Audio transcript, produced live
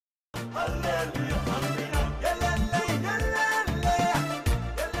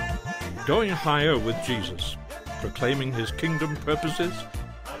Going higher with Jesus, proclaiming his kingdom purposes,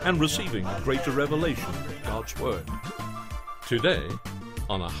 and receiving a greater revelation of God's Word. Today,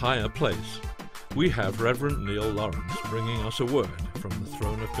 on A Higher Place, we have Reverend Neil Lawrence bringing us a word from the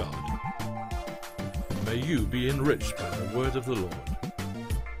throne of God. May you be enriched by the word of the Lord.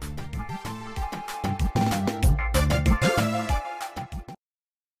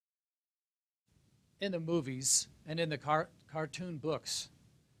 In the movies and in the cartoon books,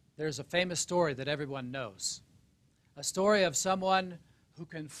 there's a famous story that everyone knows. A story of someone who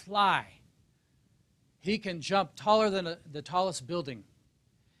can fly. He can jump taller than the tallest building.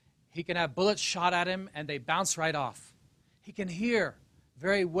 He can have bullets shot at him and they bounce right off. He can hear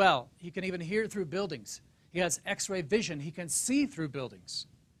very well. He can even hear through buildings. He has X-ray vision. He can see through buildings.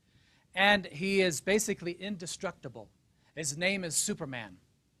 And he is basically indestructible. His name is Superman.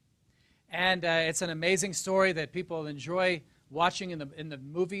 And it's an amazing story that people enjoy watching in the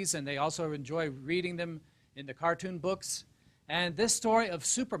movies, and they also enjoy reading them in the cartoon books. And this story of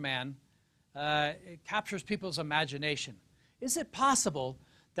Superman it captures people's imagination. Is it possible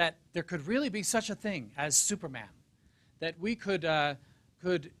that there could really be such a thing as Superman? That we could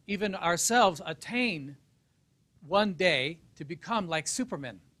even ourselves attain one day to become like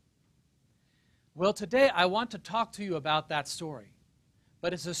Superman? Well, today I want to talk to you about that story.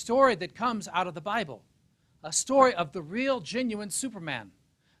 But it's a story that comes out of the Bible. A story of the real, genuine Superman.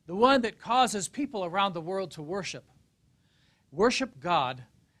 The one that causes people around the world to worship. Worship God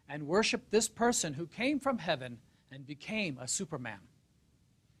and worship this person who came from heaven and became a Superman.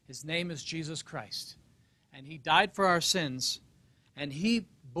 His name is Jesus Christ. And he died for our sins. And he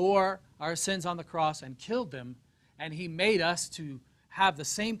bore our sins on the cross and killed them. And he made us to have the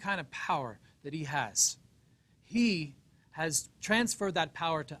same kind of power that he has. He has transferred that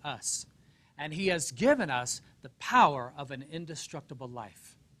power to us. And he has given us the power of an indestructible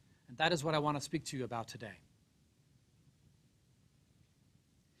life. And that is what I want to speak to you about today.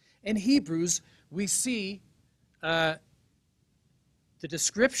 In Hebrews, we see the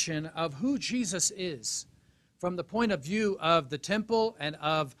description of who Jesus is. From the point of view of the temple and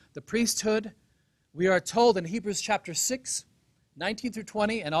of the priesthood, we are told in Hebrews chapter 6, 19 through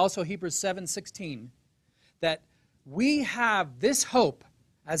 20, and also Hebrews 7, 16, that we have this hope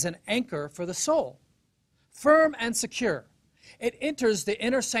as an anchor for the soul, firm and secure. It enters the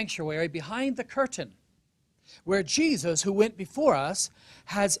inner sanctuary behind the curtain, where Jesus, who went before us,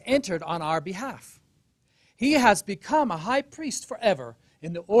 has entered on our behalf. He has become a high priest forever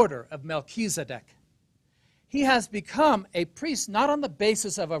in the order of Melchizedek. He has become a priest not on the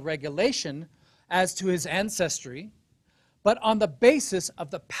basis of a regulation as to his ancestry, but on the basis of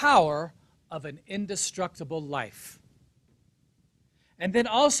the power of an indestructible life. And then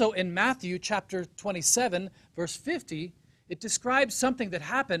also in Matthew chapter 27, verse 50, it describes something that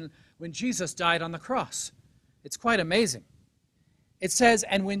happened when Jesus died on the cross. It's quite amazing. It says,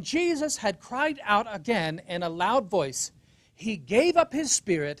 "And when Jesus had cried out again in a loud voice, he gave up his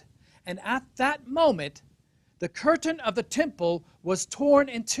spirit, and at that moment the curtain of the temple was torn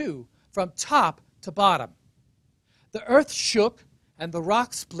in two from top to bottom. The earth shook, and the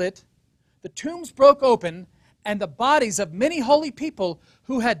rock split. The tombs broke open, and the bodies of many holy people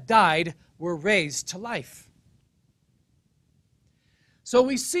who had died were raised to life." So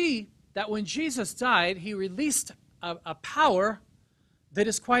we see that when Jesus died, he released a power that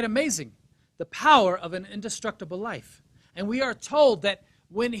is quite amazing, the power of an indestructible life. And we are told that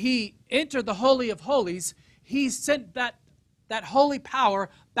when he entered the Holy of Holies, he sent that holy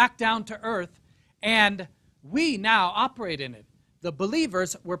power back down to earth, and we now operate in it. The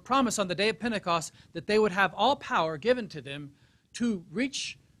believers were promised on the day of Pentecost that they would have all power given to them to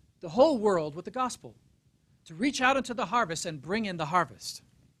reach the whole world with the gospel, to reach out into the harvest and bring in the harvest.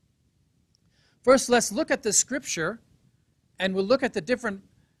 First, let's look at the scripture, and we'll look at the different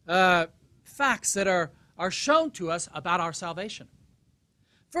facts that are shown to us about our salvation.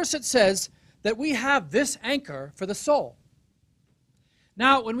 First, it says that we have this anchor for the soul.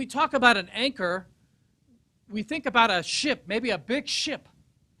 Now, when we talk about an anchor, we think about a ship, maybe a big ship.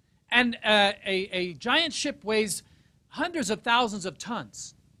 And a giant ship weighs hundreds of thousands of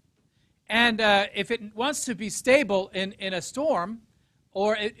tons. And if it wants to be stable in a storm,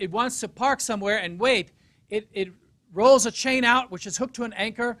 or it wants to park somewhere and wait, it rolls a chain out, which is hooked to an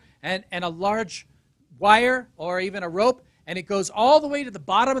anchor, and a large wire, or even a rope, and it goes all the way to the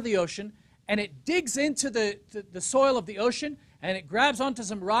bottom of the ocean, and it digs into the soil of the ocean, and it grabs onto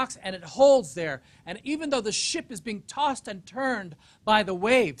some rocks, and it holds there. And even though the ship is being tossed and turned by the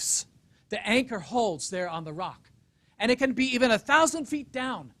waves, the anchor holds there on the rock. And it can be even 1,000 feet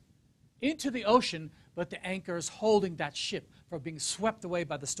down. into the ocean, but the anchor is holding that ship from being swept away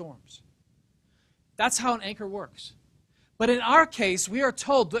by the storms. That's how an anchor works. But in our case, we are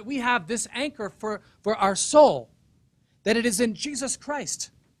told that we have this anchor for our soul, that it is in Jesus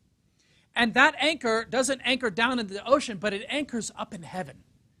Christ. And that anchor doesn't anchor down into the ocean, but it anchors up in heaven.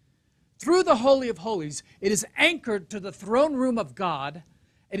 Through the Holy of Holies, it is anchored to the throne room of God.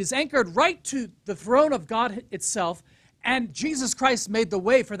 It is anchored right to the throne of God itself, and Jesus Christ made the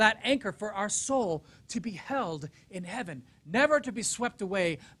way for that anchor for our soul to be held in heaven, never to be swept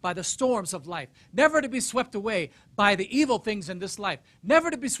away by the storms of life, never to be swept away by the evil things in this life,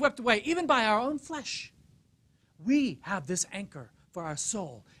 never to be swept away even by our own flesh. We have this anchor for our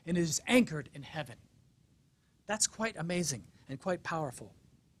soul, and it is anchored in heaven. That's quite amazing and quite powerful.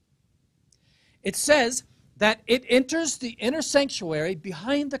 It says that it enters the inner sanctuary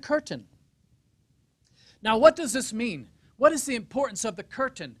behind the curtain. Now, what does this mean? What is the importance of the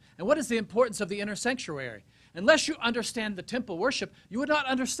curtain? And what is the importance of the inner sanctuary? Unless you understand the temple worship, you would not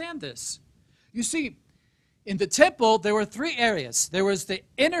understand this. You see, in the temple, there were three areas. There was the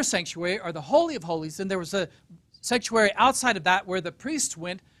inner sanctuary, or the Holy of Holies, and there was a sanctuary outside of that where the priests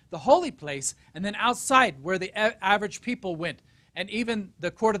went, the holy place, and then outside where the average people went, and even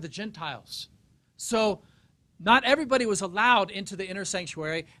the court of the Gentiles. So not everybody was allowed into the inner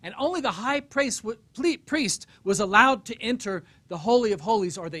sanctuary, and only the high priest was allowed to enter the Holy of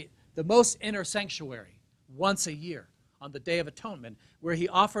Holies, or the most inner sanctuary, once a year on the Day of Atonement, where he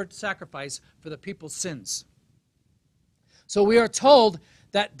offered sacrifice for the people's sins. So we are told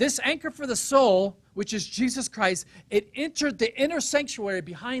that this anchor for the soul, which is Jesus Christ, it entered the inner sanctuary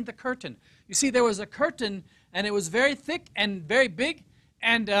behind the curtain. You see, there was a curtain, and it was very thick and very big,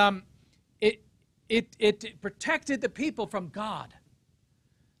 and it protected the people from God.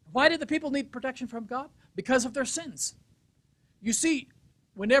 Why did the people need protection from God? Because of their sins. You see,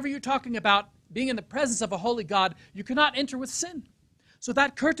 whenever you're talking about being in the presence of a holy God, you cannot enter with sin. So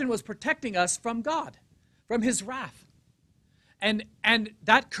that curtain was protecting us from God, from his wrath. And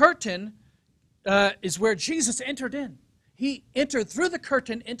that curtain is where Jesus entered in. He entered through the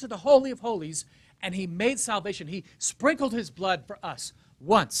curtain into the Holy of Holies, and he made salvation. He sprinkled his blood for us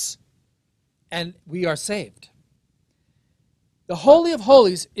once, and we are saved. The Holy of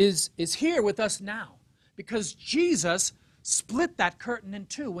Holies is here with us now because Jesus split that curtain in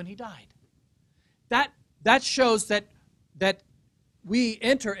two when he died. That shows that we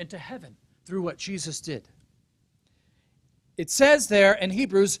enter into heaven through what Jesus did. It says there in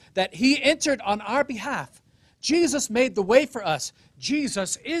Hebrews that he entered on our behalf. Jesus made the way for us.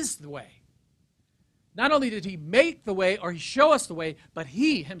 Jesus is the way. Not only did he make the way or he show us the way, but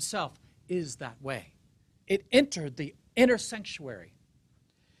he himself is that way. It entered the inner sanctuary.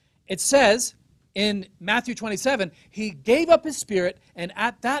 It says in Matthew 27, he gave up his spirit, and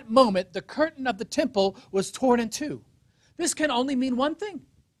at that moment the curtain of the temple was torn in two. This can only mean one thing.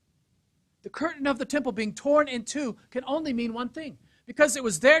 The curtain of the temple being torn in two can only mean one thing. Because it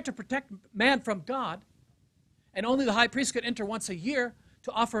was there to protect man from God, and only the high priest could enter once a year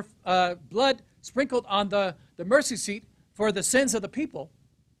to offer blood sprinkled on the mercy seat for the sins of the people.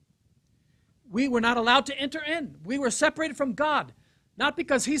 We were not allowed to enter in. We were separated from God, not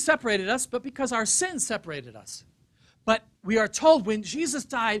because he separated us, but because our sins separated us. But we are told when Jesus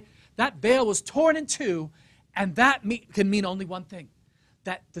died, that veil was torn in two, and that can mean only one thing,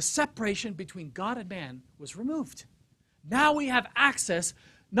 that the separation between God and man was removed. Now we have access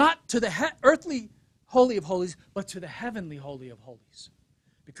not to the earthly Holy of Holies, but to the heavenly Holy of Holies.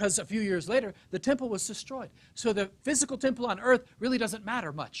 Because a few years later, the temple was destroyed. So the physical temple on earth really doesn't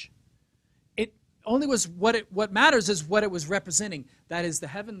matter much. It only was what matters is what it was representing. That is the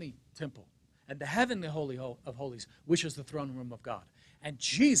heavenly temple and the heavenly Holy of Holies, which is the throne room of God. And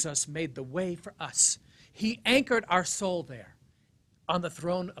Jesus made the way for us. He anchored our soul there on the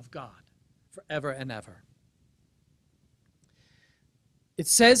throne of God forever and ever. It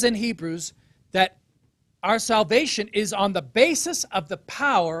says in Hebrews that our salvation is on the basis of the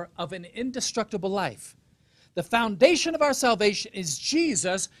power of an indestructible life. The foundation of our salvation is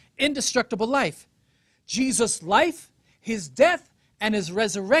Jesus' indestructible life. Jesus' life, his death, and his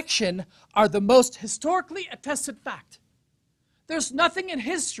resurrection are the most historically attested fact. There's nothing in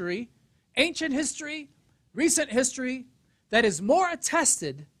history, ancient history, recent history, that is more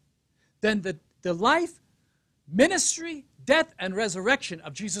attested than the life, ministry, death, and resurrection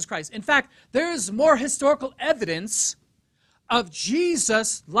of Jesus Christ. In fact, there is more historical evidence of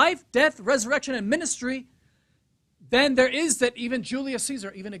Jesus' life, death, resurrection, and ministry than there is that even Julius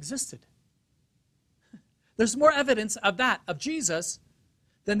Caesar even existed. There's more evidence of that, of Jesus,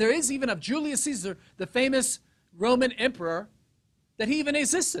 than there is even of Julius Caesar, the famous Roman emperor, that he even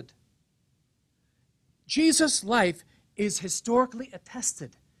existed. Jesus' life is historically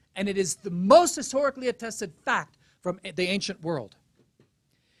attested, and it is the most historically attested fact from the ancient world.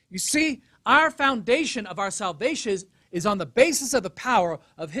 You see, our foundation of our salvation is on the basis of the power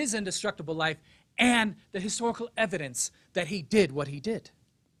of his indestructible life and the historical evidence that he did what he did.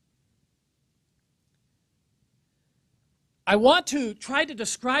 I want to try to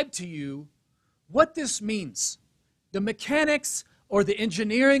describe to you what this means, the mechanics or the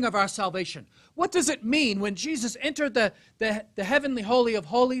engineering of our salvation. What does it mean when Jesus entered the heavenly holy of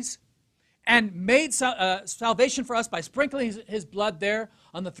holies and made salvation for us by sprinkling his blood there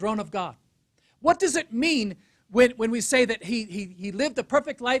on the throne of God? What does it mean when we say that he lived a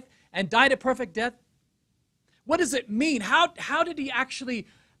perfect life and died a perfect death? What does it mean? How did he actually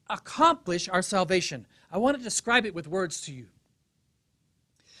accomplish our salvation? I want to describe it with words to you.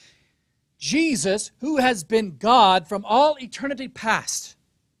 Jesus, who has been God from all eternity past,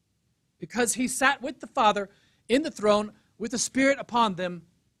 because he sat with the Father in the throne with the Spirit upon them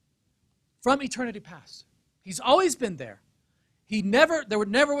from eternity past. He's always been there. There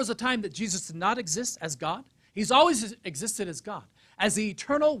never was a time that Jesus did not exist as God. He's always existed as God, as the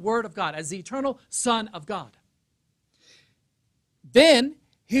eternal Word of God, as the eternal Son of God. Then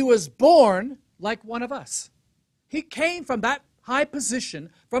he was born like one of us. He came from that high position,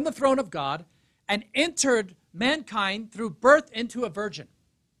 from the throne of God, and entered mankind through birth into a virgin.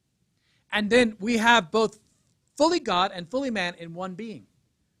 And then we have both fully God and fully man in one being.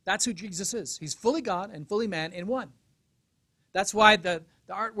 That's who Jesus is. He's fully God and fully man in one. That's why the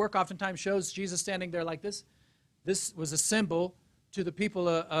artwork oftentimes shows Jesus standing there like this. This was a symbol to the people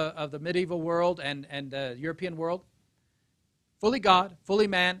of the medieval world and the European world. Fully God, fully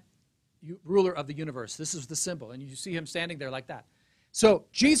man, ruler of the universe. This is the symbol, and you see him standing there like that. So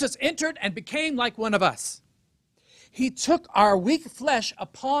Jesus entered and became like one of us. He took our weak flesh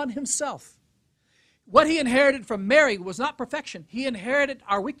upon himself. What he inherited from Mary was not perfection. He inherited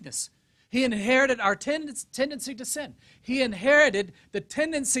our weakness. He inherited our tendency to sin. He inherited the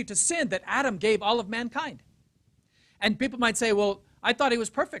tendency to sin that Adam gave all of mankind. And people might say, well, I thought he was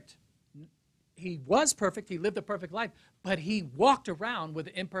perfect. He was perfect. He lived a perfect life. But he walked around with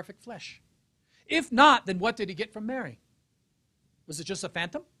an imperfect flesh. If not, then what did he get from Mary? Was it just a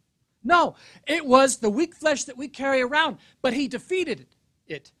phantom? No, it was the weak flesh that we carry around. But he defeated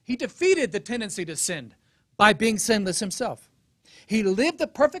it. He defeated the tendency to sin by being sinless himself. He lived a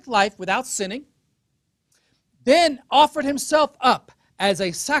perfect life without sinning, then offered himself up as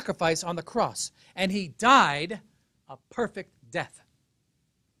a sacrifice on the cross, and he died a perfect death.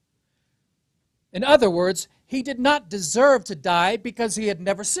 In other words, he did not deserve to die because he had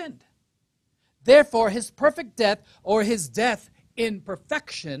never sinned. Therefore, his perfect death, or his death in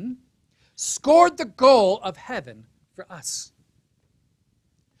perfection, scored the goal of heaven for us.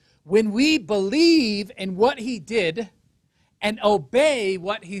 When we believe in what he did and obey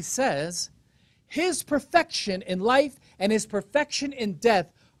what he says, his perfection in life and his perfection in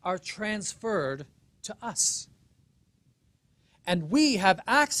death are transferred to us. And we have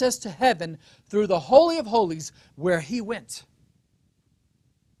access to heaven through the Holy of Holies where he went.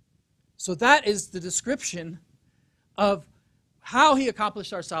 So that is the description of how he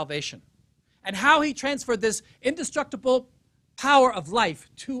accomplished our salvation and how he transferred this indestructible power of life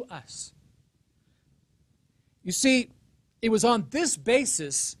to us. You see, it was on this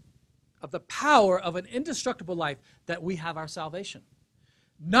basis of the power of an indestructible life that we have our salvation.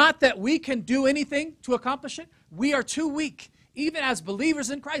 Not that we can do anything to accomplish it. We are too weak. Even as believers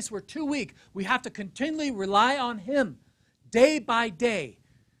in Christ, we're too weak. We have to continually rely on him day by day,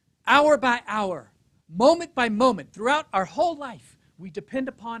 hour by hour, moment by moment. Throughout our whole life, we depend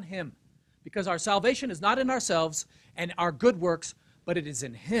upon him because our salvation is not in ourselves and our good works, but it is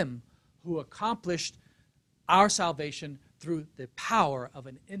in him who accomplished our salvation through the power of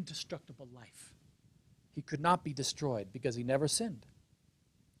an indestructible life. He could not be destroyed because he never sinned.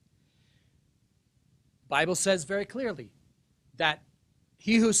 The Bible says very clearly that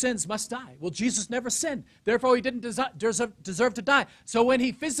he who sins must die. Well, Jesus never sinned. Therefore, he didn't deserve to die. So when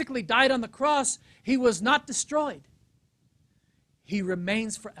he physically died on the cross, he was not destroyed. He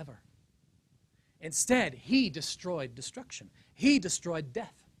remains forever. Instead, he destroyed destruction. He destroyed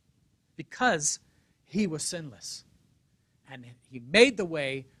death because he was sinless. And he made the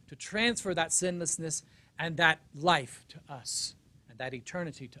way to transfer that sinlessness and that life to us and that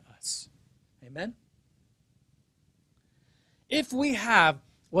eternity to us. Amen? If we have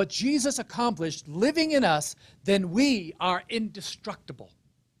what Jesus accomplished living in us, then we are indestructible.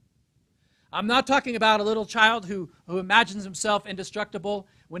 I'm not talking about a little child who imagines himself indestructible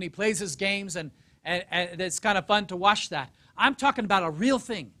when he plays his games and it's kind of fun to watch that. I'm talking about a real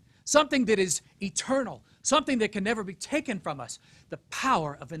thing, something that is eternal, something that can never be taken from us, the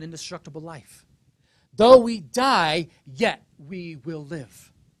power of an indestructible life. Though we die, yet we will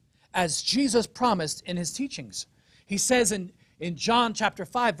live. As Jesus promised in his teachings. He says in John chapter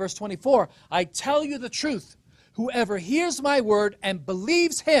 5, verse 24, I tell you the truth, whoever hears my word and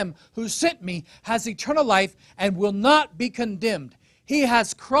believes him who sent me has eternal life and will not be condemned. He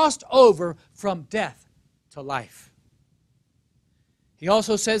has crossed over from death to life. He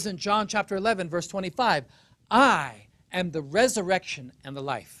also says in John chapter 11, verse 25, I am the resurrection and the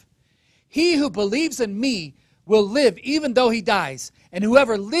life. He who believes in me will live even though he dies, and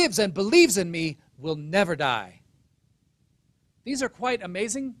whoever lives and believes in me will never die. These are quite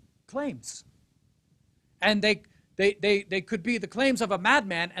amazing claims. And they could be the claims of a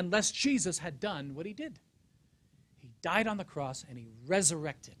madman unless Jesus had done what he did. He died on the cross and he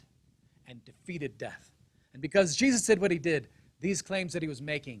resurrected and defeated death. And because Jesus did what he did, these claims that he was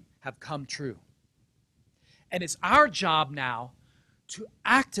making have come true. And it's our job now to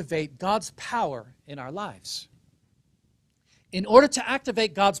activate God's power in our lives. In order to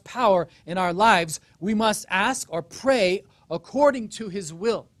activate God's power in our lives, we must ask or pray according to his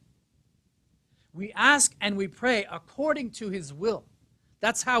will. We ask and we pray according to his will.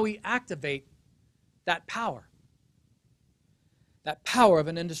 That's how we activate that power of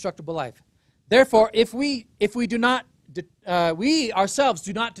an indestructible life. Therefore, if we ourselves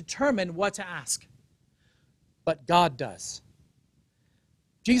do not determine what to ask, but God does.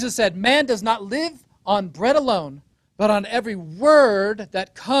 Jesus said, man does not live on bread alone, but on every word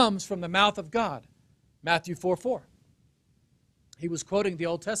that comes from the mouth of God. Matthew 4:4. He was quoting the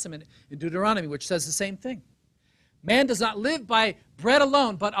Old Testament in Deuteronomy, which says the same thing. Man does not live by bread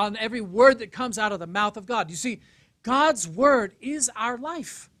alone, but on every word that comes out of the mouth of God. You see, God's word is our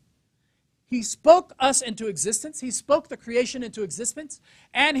life. He spoke us into existence. He spoke the creation into existence.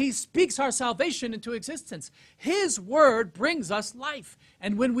 And he speaks our salvation into existence. His word brings us life.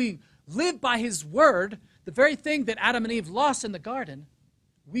 And when we live by his word, the very thing that Adam and Eve lost in the garden,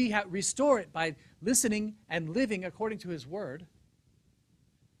 we restore it by listening and living according to his word.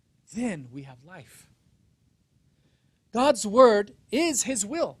 Then we have life. God's word is his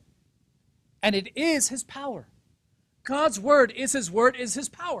will. And it is his power. God's word is his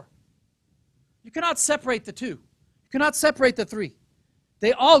power. You cannot separate the two. You cannot separate the three.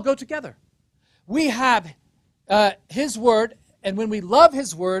 They all go together. We have his word, and when we love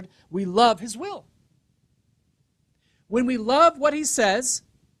his word, we love his will. When we love what he says,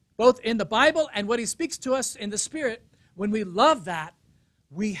 both in the Bible and what he speaks to us in the Spirit, when we love that,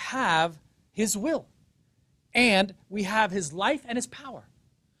 we have his will. And we have his life and his power.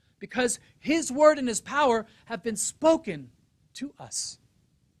 Because his word and his power have been spoken to us.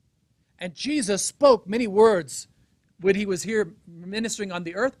 And Jesus spoke many words when he was here ministering on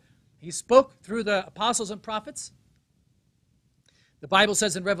the earth. He spoke through the apostles and prophets. The Bible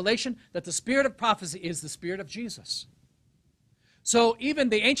says in Revelation that the spirit of prophecy is the spirit of Jesus. So even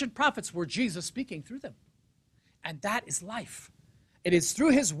the ancient prophets were Jesus speaking through them. And that is life. It is through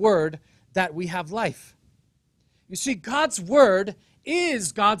his word that we have life. You see, God's word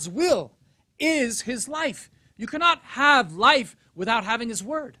is God's will, is his life. You cannot have life without having his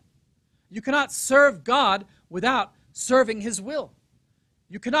word. You cannot serve God without serving his will.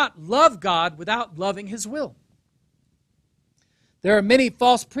 You cannot love God without loving his will. There are many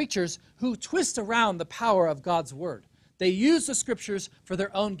false preachers who twist around the power of God's word. They use the scriptures for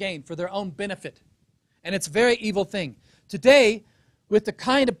their own gain, for their own benefit. And it's a very evil thing. Today, with the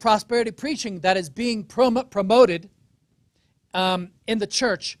kind of prosperity preaching that is being promoted in the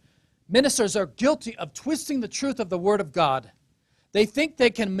church, ministers are guilty of twisting the truth of the word of God. They think they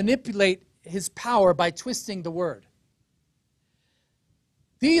can manipulate his power by twisting the word.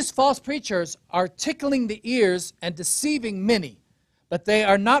 These false preachers are tickling the ears and deceiving many, but they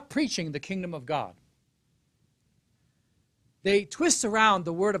are not preaching the kingdom of God. They twist around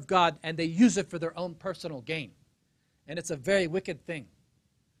the word of God and they use it for their own personal gain. And it's a very wicked thing.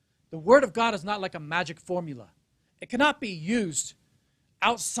 The word of God is not like a magic formula. It cannot be used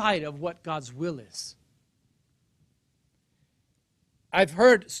outside of what God's will is. I've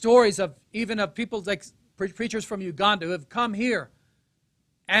heard stories of people like preachers from Uganda who have come here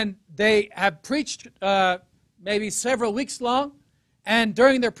and they have preached maybe several weeks long, and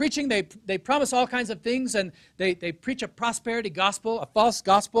during their preaching they promise all kinds of things, and they preach a prosperity gospel, a false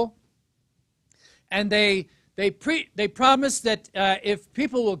gospel, and they promise that if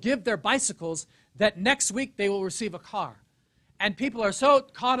people will give their bicycles, that next week they will receive a car. And people are so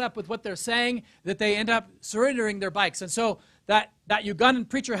caught up with what they're saying that they end up surrendering their bikes. And so that Ugandan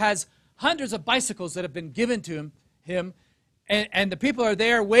preacher has hundreds of bicycles that have been given to him, and the people are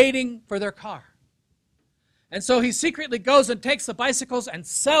there waiting for their car. And so he secretly goes and takes the bicycles and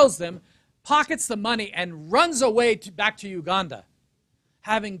sells them, pockets the money, and runs away back to Uganda,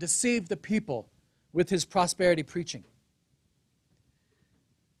 having deceived the people with his prosperity preaching.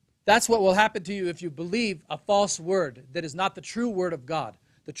 That's what will happen to you if you believe a false word that is not the true word of God,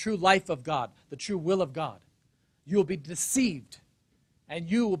 the true life of God, the true will of God. You will be deceived,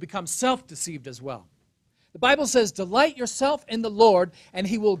 and you will become self-deceived as well. The Bible says, delight yourself in the Lord, and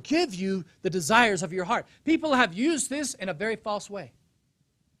he will give you the desires of your heart. People have used this in a very false way.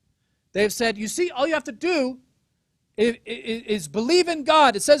 They've said, you see, all you have to do is believe in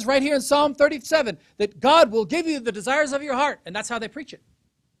God. It says right here in Psalm 37 that God will give you the desires of your heart, and that's how they preach it.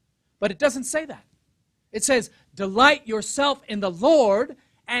 But it doesn't say that. It says, delight yourself in the Lord,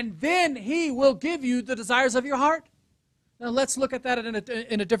 and then he will give you the desires of your heart. Now let's look at that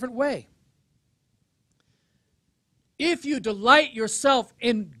in a different way. If you delight yourself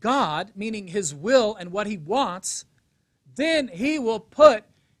in God, meaning his will and what he wants, then he will put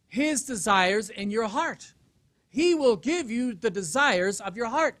his desires in your heart. He will give you the desires of your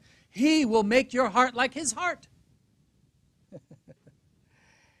heart. He will make your heart like his heart.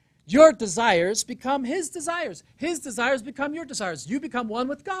 Your desires become his desires. His desires become your desires. You become one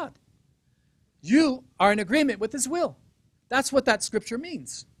with God. You are in agreement with his will. That's what that scripture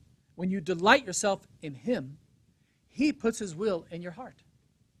means. When you delight yourself in him, he puts his will in your heart.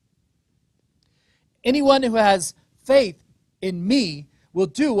 Anyone who has faith in me will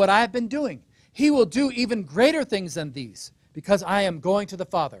do what I have been doing. He will do even greater things than these, because I am going to the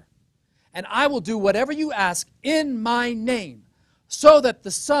Father. And I will do whatever you ask in my name, so that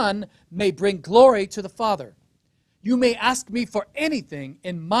the Son may bring glory to the Father. You may ask me for anything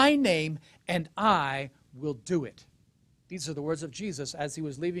in my name, and I will do it. These are the words of Jesus as he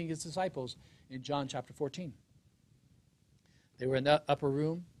was leaving his disciples in John chapter 14. They were in the upper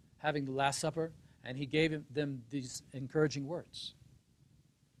room having the Last Supper, and he gave them these encouraging words.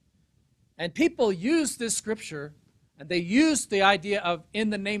 And people use this scripture, and they use the idea of in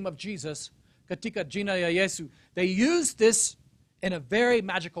the name of Jesus, katika jina ya Yesu. They use this in a very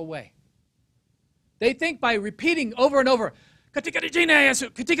magical way. They think by repeating over and over, katika jina ya Yesu,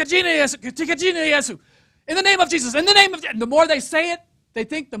 katika jina ya Yesu, katika jina ya Yesu, in the name of Jesus, in the name of Jesus. And the more they say it, they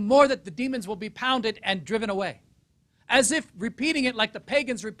think the more that the demons will be pounded and driven away. As if repeating it like the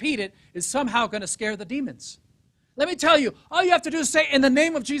pagans repeat it is somehow going to scare the demons. Let me tell you, all you have to do is say in the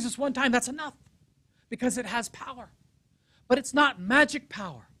name of Jesus one time, that's enough. Because it has power. But it's not magic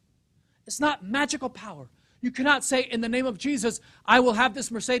power. It's not magical power. You cannot say in the name of Jesus, I will have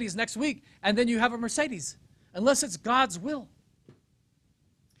this Mercedes next week, and then you have a Mercedes. Unless it's God's will.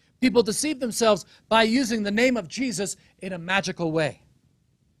 People deceive themselves by using the name of Jesus in a magical way.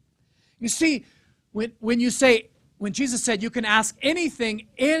 You see, when Jesus said, you can ask anything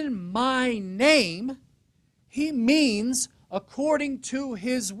in my name, he means according to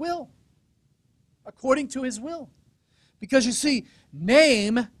his will. According to his will. Because you see,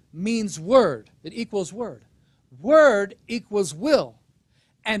 name means word. It equals word. Word equals will.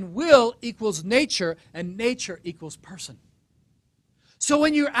 And will equals nature, and nature equals person. So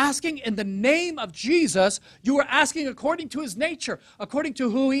when you're asking in the name of Jesus, you are asking according to his nature, according to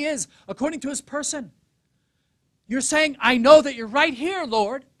who he is, according to his person. You're saying, I know that you're right here,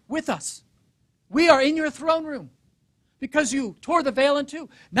 Lord, with us. We are in your throne room because you tore the veil in two.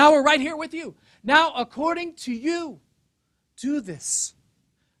 Now we're right here with you. Now, according to you, do this,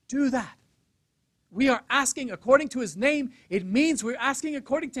 do that. We are asking according to his name. It means we're asking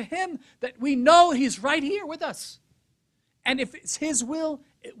according to him, that we know he's right here with us. And if it's his will,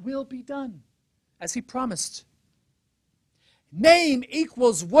 it will be done, as he promised. Name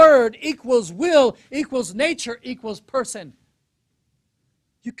equals word, equals will, equals nature, equals person.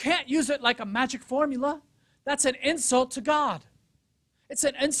 You can't use it like a magic formula. That's an insult to God. It's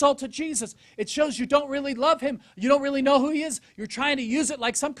an insult to Jesus. It shows you don't really love him. You don't really know who he is. You're trying to use it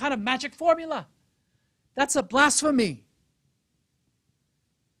like some kind of magic formula. That's a blasphemy.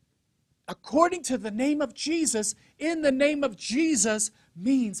 According to the name of Jesus, in the name of Jesus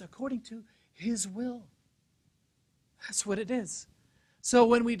means according to his will. That's what it is. So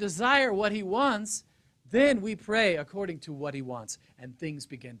when we desire what he wants, then we pray according to what he wants, and things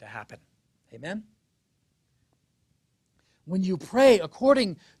begin to happen. Amen? When you pray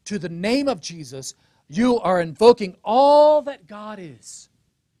according to the name of Jesus, you are invoking all that God is,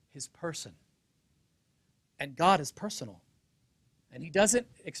 his person. And God is personal. And he doesn't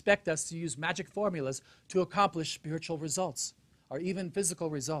expect us to use magic formulas to accomplish spiritual results or even physical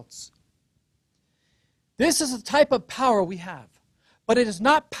results. This is the type of power we have. But it is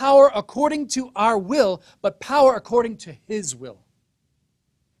not power according to our will, but power according to His will.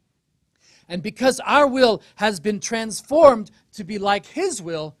 And because our will has been transformed to be like His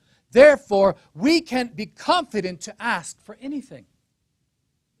will, therefore we can be confident to ask for anything.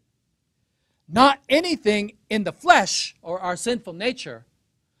 Not anything in the flesh or our sinful nature,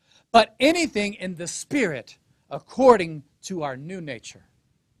 but anything in the Spirit according to our new nature.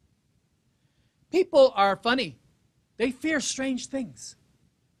 People are funny. They fear strange things.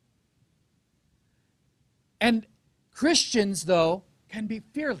 And Christians, though, can be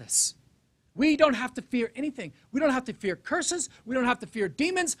fearless. We don't have to fear anything. We don't have to fear curses. We don't have to fear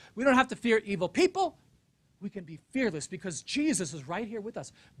demons. We don't have to fear evil people. We can be fearless because Jesus is right here with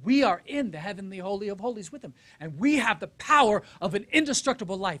us. We are in the heavenly holy of holies with Him. And we have the power of an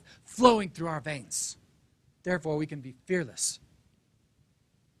indestructible life flowing through our veins. Therefore, we can be fearless.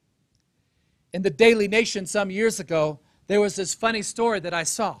 In the Daily Nation some years ago, there was this funny story that I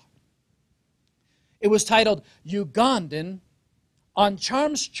saw. It was titled, "Ugandan on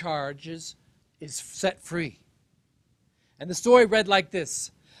Charms Charges is Set Free." And the story read like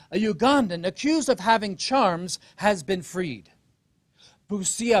this. A Ugandan accused of having charms has been freed.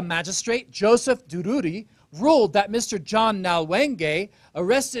 Busia magistrate Joseph Dururi ruled that Mr. John Nalwenge,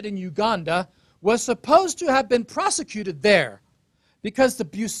 arrested in Uganda, was supposed to have been prosecuted there because the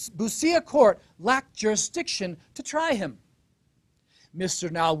Busia court lacked jurisdiction to try him. Mr.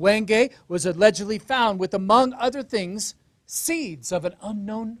 Nalwenge was allegedly found with, among other things, seeds of an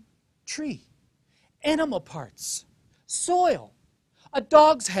unknown tree, animal parts, soil, a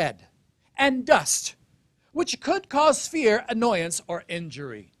dog's head, and dust, which could cause fear, annoyance, or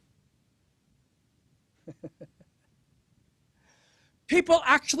injury. People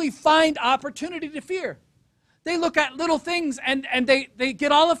actually find opportunity to fear. They look at little things and they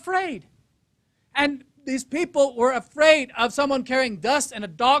get all afraid. And these people were afraid of someone carrying dust and a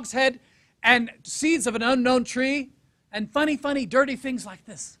dog's head and seeds of an unknown tree and funny, dirty things like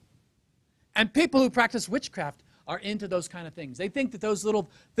this. And people who practice witchcraft are into those kind of things. They think that those little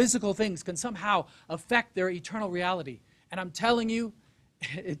physical things can somehow affect their eternal reality. And I'm telling you,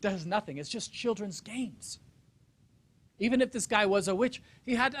 it does nothing. It's just children's games. Even if this guy was a witch,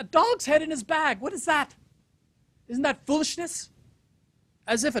 he had a dog's head in his bag. What is that? Isn't that foolishness?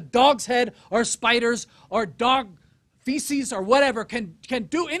 As if a dog's head or spiders or dog feces or whatever can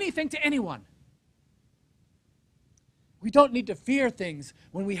do anything to anyone. We don't need to fear things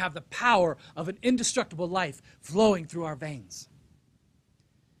when we have the power of an indestructible life flowing through our veins.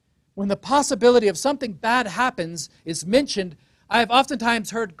 When the possibility of something bad happens is mentioned, I have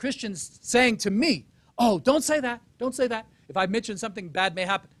oftentimes heard Christians saying to me, "Oh, don't say that, don't say that, if I mention something bad may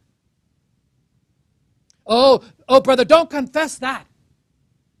happen. Oh, brother, don't confess that."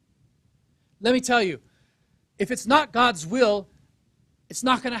 Let me tell you, if it's not God's will, it's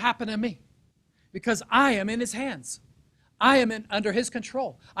not going to happen to me because I am in His hands. I am under His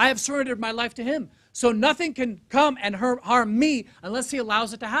control. I have surrendered my life to Him. So nothing can come and harm me unless He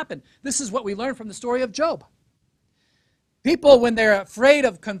allows it to happen. This is what we learn from the story of Job. People, when they're afraid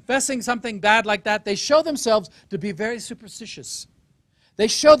of confessing something bad like that, they show themselves to be very superstitious. They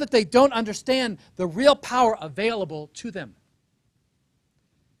show that they don't understand the real power available to them.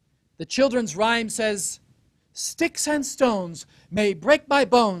 The children's rhyme says, "Sticks and stones may break my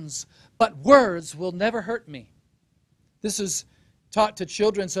bones, but words will never hurt me." This is taught to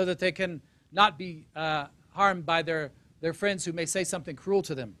children so that they can not be harmed by their friends who may say something cruel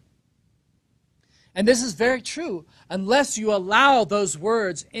to them. And this is very true unless you allow those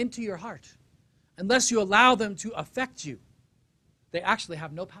words into your heart, unless you allow them to affect you. They actually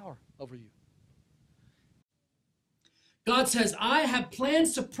have no power over you. God says, "I have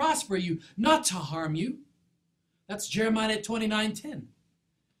plans to prosper you, not to harm you." That's Jeremiah 29:10.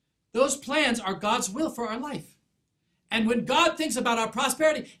 Those plans are God's will for our life. And when God thinks about our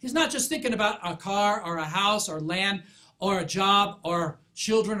prosperity, He's not just thinking about a car or a house or land or a job or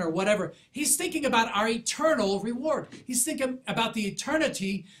children or whatever. He's thinking about our eternal reward. He's thinking about the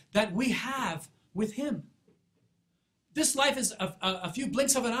eternity that we have with Him. This life is a few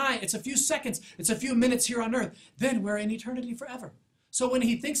blinks of an eye. It's a few seconds. It's a few minutes here on earth. Then we're in eternity forever. So when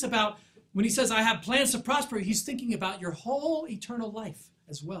He says, "I have plans to prosper," He's thinking about your whole eternal life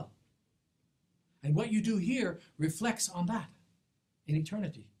as well. And what you do here reflects on that in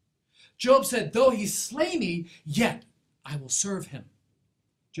eternity. Job said, "Though He slay me, yet I will serve Him."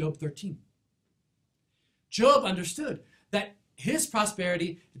 Job 13. Job understood that his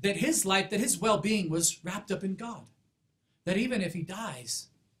prosperity, that his life, that his well-being was wrapped up in God. That even if he dies,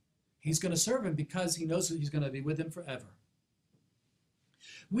 he's going to serve Him because he knows that He's going to be with Him forever.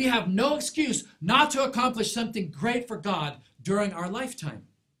 We have no excuse not to accomplish something great for God during our lifetime.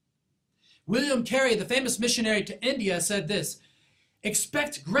 William Carey, the famous missionary to India, said this: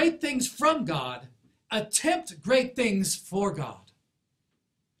 expect great things from God, attempt great things for God.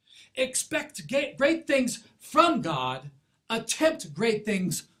 Expect great things from God, attempt great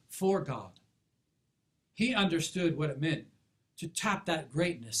things for God. He understood what it meant to tap that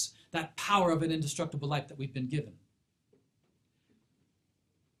greatness, that power of an indestructible life that we've been given.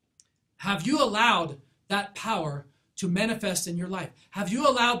 Have you allowed that power to manifest in your life? Have you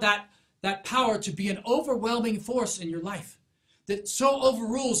allowed that power to be an overwhelming force in your life that so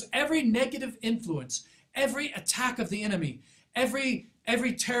overrules every negative influence, every attack of the enemy, every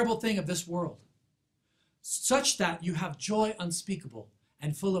terrible thing of this world, such that you have joy unspeakable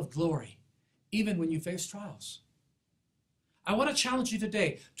and full of glory, even when you face trials? I want to challenge you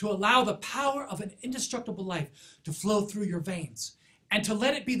today to allow the power of an indestructible life to flow through your veins and to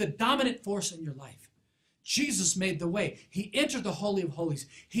let it be the dominant force in your life. Jesus made the way. He entered the Holy of Holies.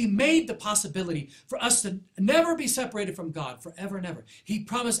 He made the possibility for us to never be separated from God forever and ever. He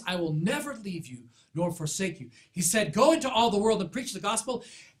promised, I will never leave you nor forsake you. He said, go into all the world and preach the gospel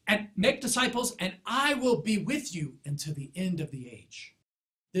and make disciples, and I will be with you until the end of the age.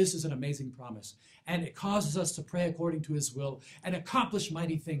 This is an amazing promise, and it causes us to pray according to his will and accomplish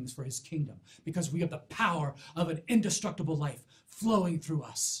mighty things for his kingdom, because we have the power of an indestructible life flowing through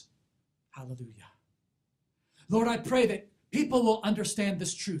us. Hallelujah. Lord, I pray that people will understand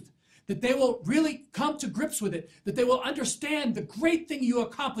this truth, that they will really come to grips with it, that they will understand the great thing you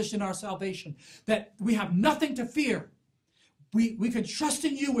accomplished in our salvation, that we have nothing to fear. We can trust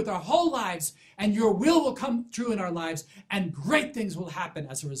in you with our whole lives, and your will come true in our lives, and great things will happen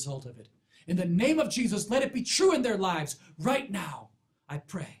as a result of it. In the name of Jesus, let it be true in their lives right now, I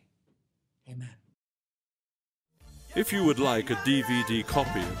pray. Amen. If you would like a DVD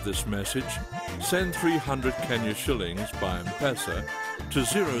copy of this message, send 300 Kenya shillings by M-Pesa to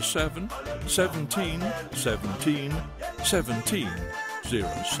 07 17 17 17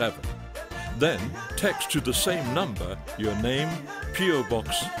 07. Then text to the same number your name, PO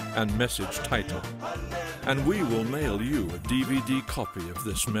Box, and message title, and we will mail you a DVD copy of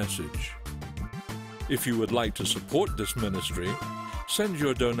this message. If you would like to support this ministry, send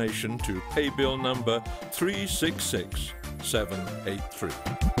your donation to paybill number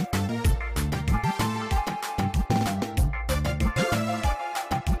 366783.